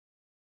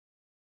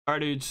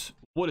Alright dudes,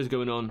 what is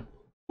going on?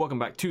 Welcome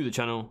back to the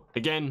channel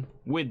again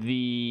with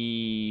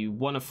the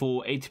 1 of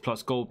 4 80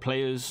 plus gold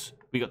players.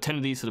 We got 10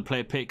 of these for the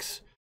player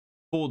picks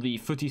for the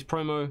FUTTIES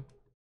promo.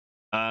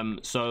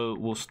 So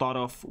we'll start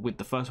off with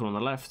the first one on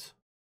the left.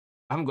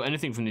 I haven't got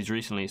anything from these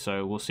recently,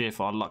 so we'll see if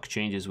our luck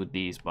changes with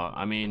these, but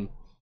I mean,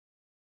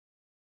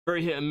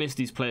 very hit and miss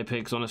these player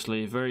picks,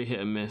 honestly, very hit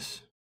and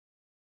miss.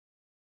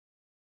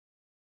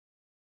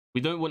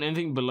 We don't want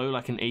anything below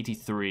like an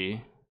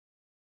 83.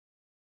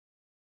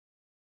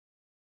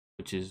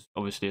 Which is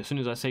obviously, as soon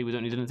as I say we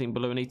don't need anything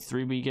below an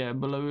 83, we get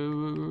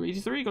below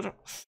 83. Gotcha.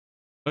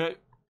 Okay.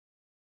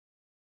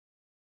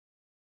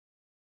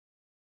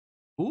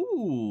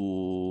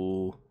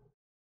 Ooh.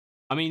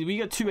 I mean, we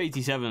got two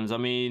 87s. I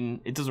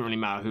mean, it doesn't really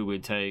matter who we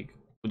take.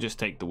 We'll just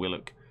take the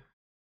Willock.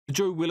 The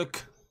Joe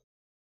Willock.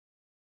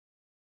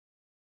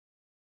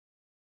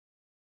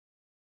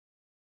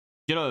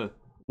 You know,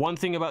 one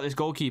thing about this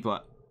goalkeeper,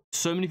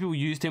 so many people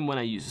used him when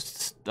I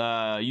used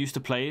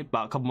to play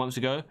about a couple months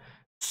ago.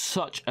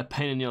 Such a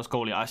pain in the ass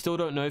goalie. I still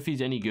don't know if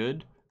he's any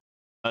good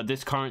at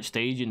this current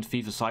stage in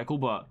FIFA cycle,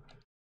 but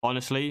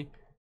honestly,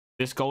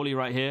 this goalie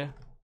right here,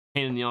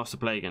 pain in the ass to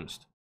play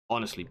against.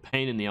 Honestly,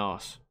 pain in the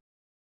ass.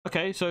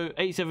 Okay, so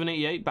 87,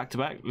 88 back to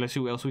back. Let's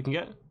see what else we can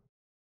get.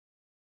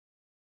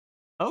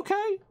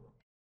 Okay,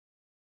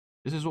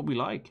 this is what we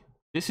like.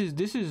 This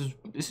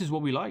is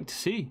what we like to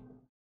see.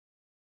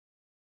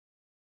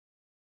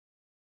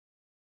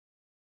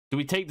 Do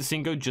we take the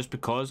Cinco just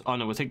because? Oh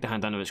no, we'll take the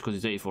Handanovic because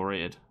he's 84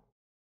 rated.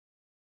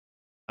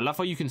 I love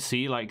how you can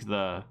see like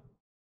the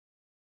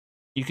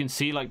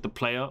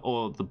player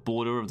or the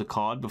border of the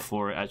card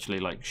before it actually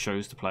like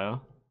shows the player.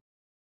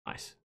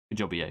 Nice, good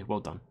job, EA. Well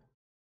done.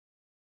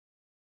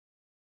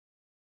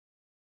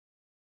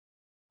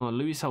 Oh,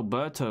 Luis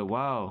Alberto.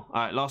 Wow.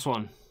 All right, last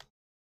one.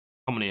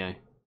 Come on, EA.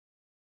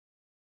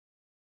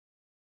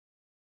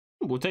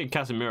 We'll take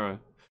Casemiro.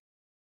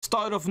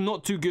 Started off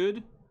not too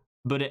good,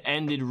 but it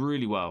ended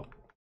really well.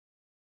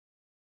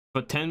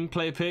 For 10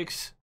 player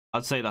picks,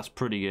 I'd say that's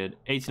pretty good.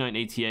 89,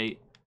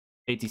 88,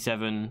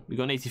 87. We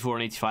got an 84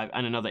 and 85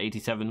 and another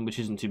 87, which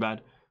isn't too bad.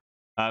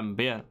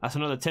 But yeah, that's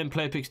another 10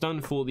 player picks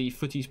done for the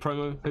FUTTIES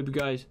promo. Hope you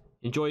guys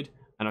enjoyed,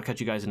 and I'll catch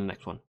you guys in the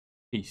next one.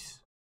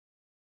 Peace.